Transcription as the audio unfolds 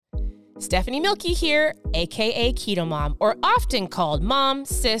Stephanie Milky here, aka Keto Mom, or often called mom,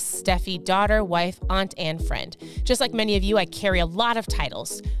 sis, Steffi, daughter, wife, aunt, and friend. Just like many of you, I carry a lot of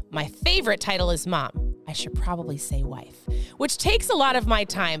titles. My favorite title is mom. I should probably say wife, which takes a lot of my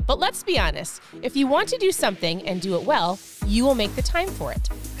time. But let's be honest, if you want to do something and do it well, you will make the time for it.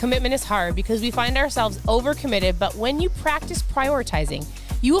 Commitment is hard because we find ourselves overcommitted, but when you practice prioritizing,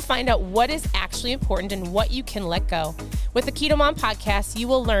 you will find out what is actually important and what you can let go. With the Keto Mom podcast, you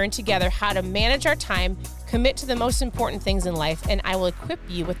will learn together how to manage our time, commit to the most important things in life, and I will equip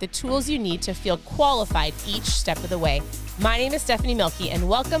you with the tools you need to feel qualified each step of the way. My name is Stephanie Milky, and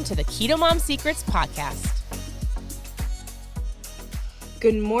welcome to the Keto Mom Secrets podcast.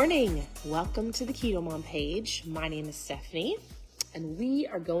 Good morning. Welcome to the Keto Mom page. My name is Stephanie, and we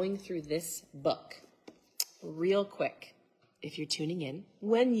are going through this book real quick. If you're tuning in,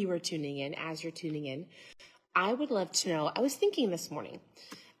 when you are tuning in, as you're tuning in, I would love to know, I was thinking this morning,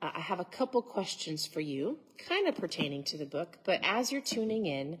 I have a couple questions for you, kind of pertaining to the book, but as you're tuning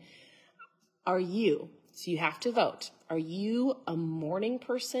in, so you have to vote, are you a morning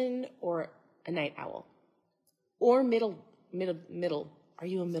person or a night owl? Or middle, are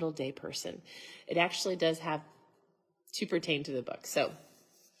you a middle day person? It actually does have to pertain to the book. So,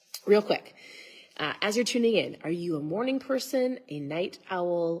 real quick. As you're tuning in, are you a morning person, a night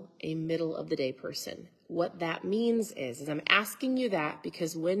owl, a middle of the day person? What that means is I'm asking you that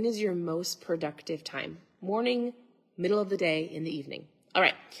because when is your most productive time? Morning, middle of the day, in the evening. All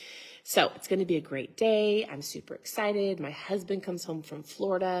right. So it's going to be a great day. I'm super excited. My husband comes home from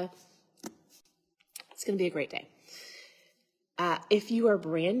Florida. It's going to be a great day. If you are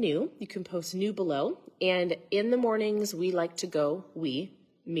brand new, you can post new below. And in the mornings, we like to go,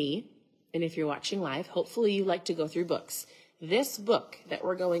 me, and if you're watching live, hopefully you like to go through books. This book that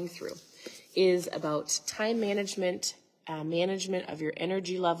we're going through is about time management, management of your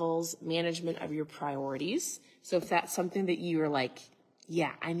energy levels, management of your priorities. So if that's something that you are like,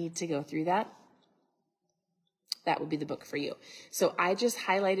 yeah, I need to go through that, that would be the book for you. So I just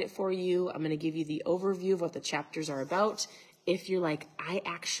highlight it for you. I'm going to give you the overview of what the chapters are about. If you're like, I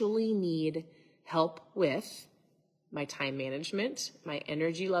actually need help with my time management, my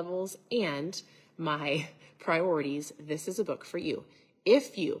energy levels, and my priorities, this is a book for you.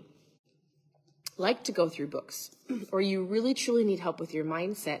 If you like to go through books or you really truly need help with your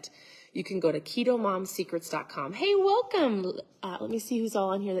mindset, you can go to ketomomsecrets.com. Hey, welcome. Let me see who's all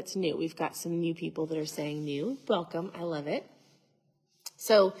on here that's new. We've got some new people that are saying new. Welcome. I love it.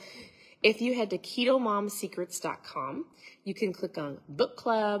 So if you head to ketomomsecrets.com, you can click on book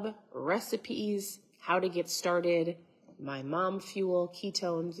club, recipes, how to get started, my mom fuel,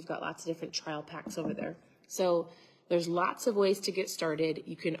 ketones. We've got lots of different trial packs over there. So there's lots of ways to get started.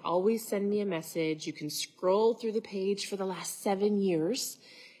 You can always send me a message. You can scroll through the page for the last 7 years.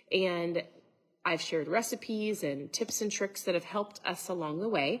 And I've shared recipes and tips and tricks that have helped us along the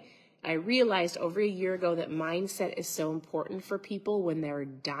way. I realized over a year ago that mindset is so important for people when they're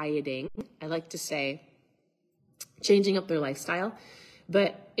dieting. I like to say changing up their lifestyle.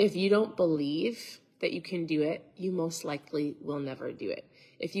 But if you don't believe that you can do it, you most likely will never do it.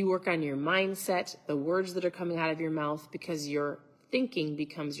 If you work on your mindset, the words that are coming out of your mouth, because your thinking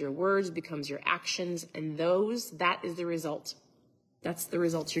becomes your words, becomes your actions, and that is the result. That's the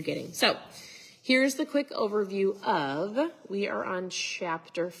results you're getting. So here's the quick overview we are on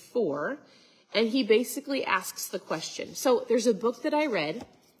chapter 4, and he basically asks the question. So there's a book that I read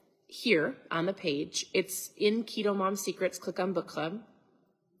here on the page. It's in Keto Mom Secrets. Click on book club.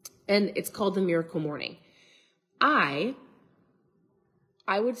 And it's called The Miracle Morning. I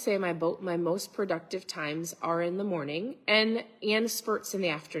would say my most productive times are in the morning and spurts in the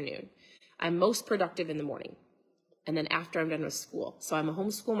afternoon. I'm most productive in the morning. And then after I'm done with school. So I'm a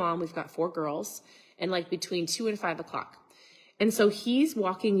homeschool mom. We've got 4 girls and like between 2 and 5 o'clock. And so he's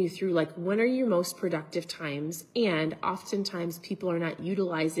walking you through like, when are your most productive times? And oftentimes people are not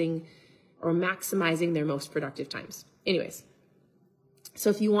utilizing or maximizing their most productive times. Anyways. So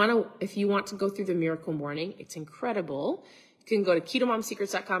if you want to go through the Miracle Morning, it's incredible. You can go to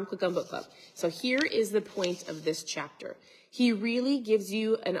ketomomsecrets.com, click on book club. So here is the point of this chapter. He really gives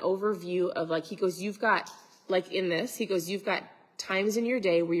you an overview of you've got times in your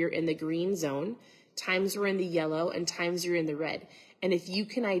day where you're in the green zone, times where you're in the yellow, and times you're in the red. And if you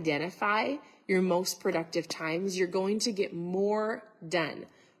can identify your most productive times, you're going to get more done,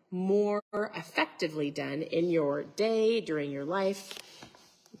 more effectively done in your day, during your life,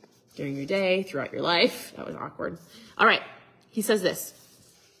 during your day, throughout your life. That was awkward. All right. He says this.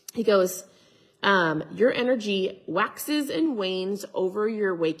 He goes, your energy waxes and wanes over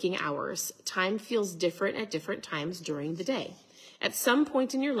your waking hours. Time feels different at different times during the day. At some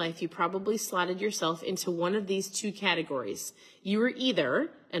point in your life, you probably slotted yourself into one of these two categories. You were either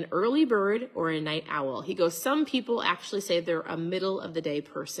an early bird or a night owl. He goes, some people actually say they're a middle of the day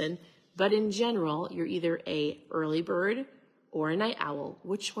person, but in general, you're either a early bird or a night owl.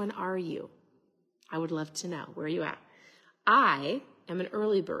 Which one are you? I would love to know. Where are you at? I am an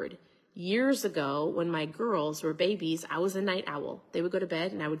early bird. Years ago, when my girls were babies, I was a night owl. They would go to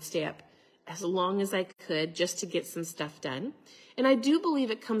bed and I would stay up as long as I could just to get some stuff done. And I do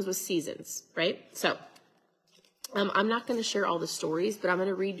believe it comes with seasons, right? So I'm not going to share all the stories, but I'm going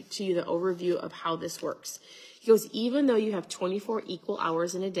to read to you the overview of how this works. He goes, even though you have 24 equal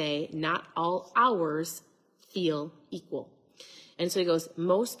hours in a day, not all hours feel equal. And so he goes,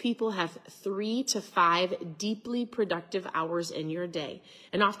 most people have 3 to 5 deeply productive hours in your day.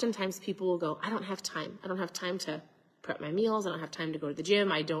 And oftentimes people will go, I don't have time. I don't have time to prep my meals. I don't have time to go to the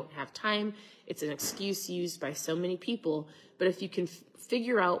gym. I don't have time. It's an excuse used by so many people. But if you can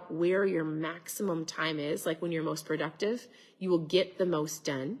figure out where your maximum time is, like when you're most productive, you will get the most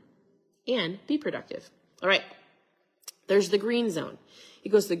done and be productive. All right. There's the green zone. He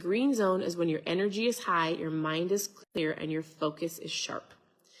goes, the green zone is when your energy is high, your mind is clear, and your focus is sharp.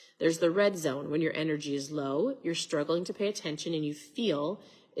 There's the red zone when your energy is low, you're struggling to pay attention, and you feel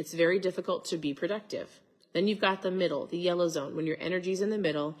it's very difficult to be productive. Then you've got the middle, the yellow zone. When your energy's in the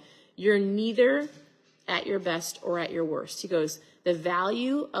middle, you're neither at your best or at your worst. He goes, the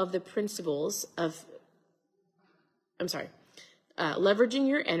value of the principles of, leveraging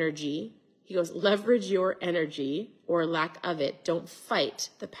your energy. He goes, leverage your energy or lack of it. Don't fight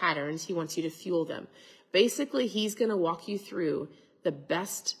the patterns. He wants you to fuel them. Basically, he's going to walk you through the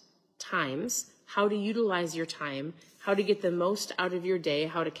best times, how to utilize your time, how to get the most out of your day,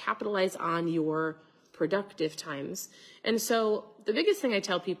 how to capitalize on your productive times. And so the biggest thing I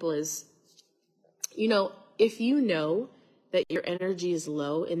tell people is, if you know that your energy is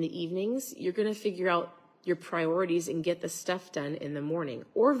low in the evenings, you're going to figure out your priorities and get the stuff done in the morning,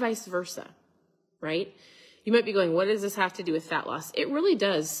 or vice versa, right? You might be going, what does this have to do with fat loss? It really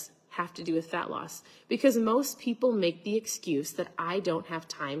does have to do with fat loss, because most people make the excuse that I don't have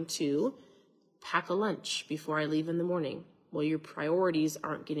time to pack a lunch before I leave in the morning. Well, your priorities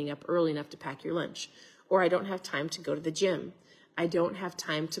aren't getting up early enough to pack your lunch. Or I don't have time to go to the gym. I don't have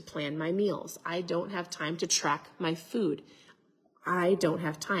time to plan my meals. I don't have time to track my food. I don't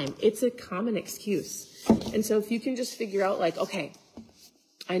have time. It's a common excuse. And so if you can just figure out okay,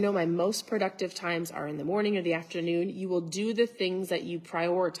 I know my most productive times are in the morning or the afternoon, you will do the things that you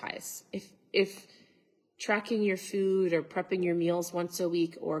prioritize. If tracking your food or prepping your meals once a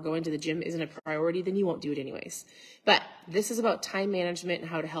week or going to the gym isn't a priority, then you won't do it anyways. But this is about time management and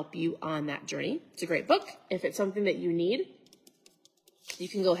how to help you on that journey. It's a great book. If it's something that you need, you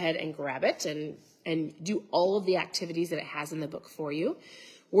can go ahead and grab it and do all of the activities that it has in the book for you.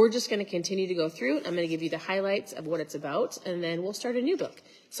 We're just going to continue to go through it. I'm going to give you the highlights of what it's about, and then we'll start a new book.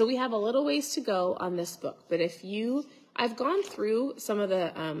 So we have a little ways to go on this book, but I've gone through some of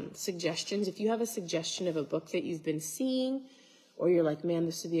the suggestions. If you have a suggestion of a book that you've been seeing, or you're like, man,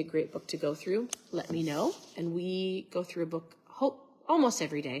 this would be a great book to go through, let me know. And we go through a book almost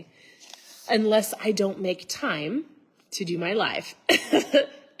every day, unless I don't make time to do my live.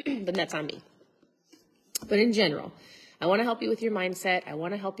 But that's on me. But in general, I want to help you with your mindset. I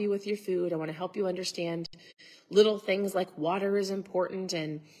want to help you with your food. I want to help you understand little things like water is important,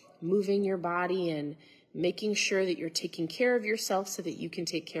 and moving your body, and making sure that you're taking care of yourself so that you can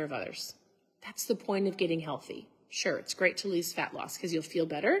take care of others. That's the point of getting healthy. Sure, it's great to lose fat loss because you'll feel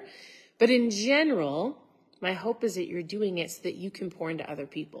better. But in general, my hope is that you're doing it so that you can pour into other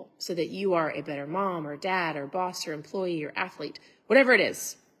people, so that you are a better mom or dad or boss or employee or athlete, whatever it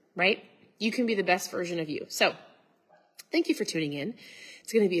is, right? You can be the best version of you. So thank you for tuning in.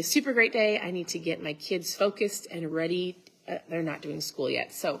 It's going to be a super great day. I need to get my kids focused and ready. They're not doing school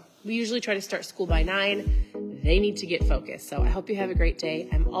yet. So we usually try to start school by 9. They need to get focused. So I hope you have a great day.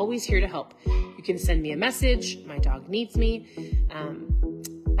 I'm always here to help. You can send me a message. My dog needs me.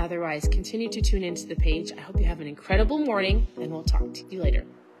 Otherwise, continue to tune into the page. I hope you have an incredible morning, and we'll talk to you later.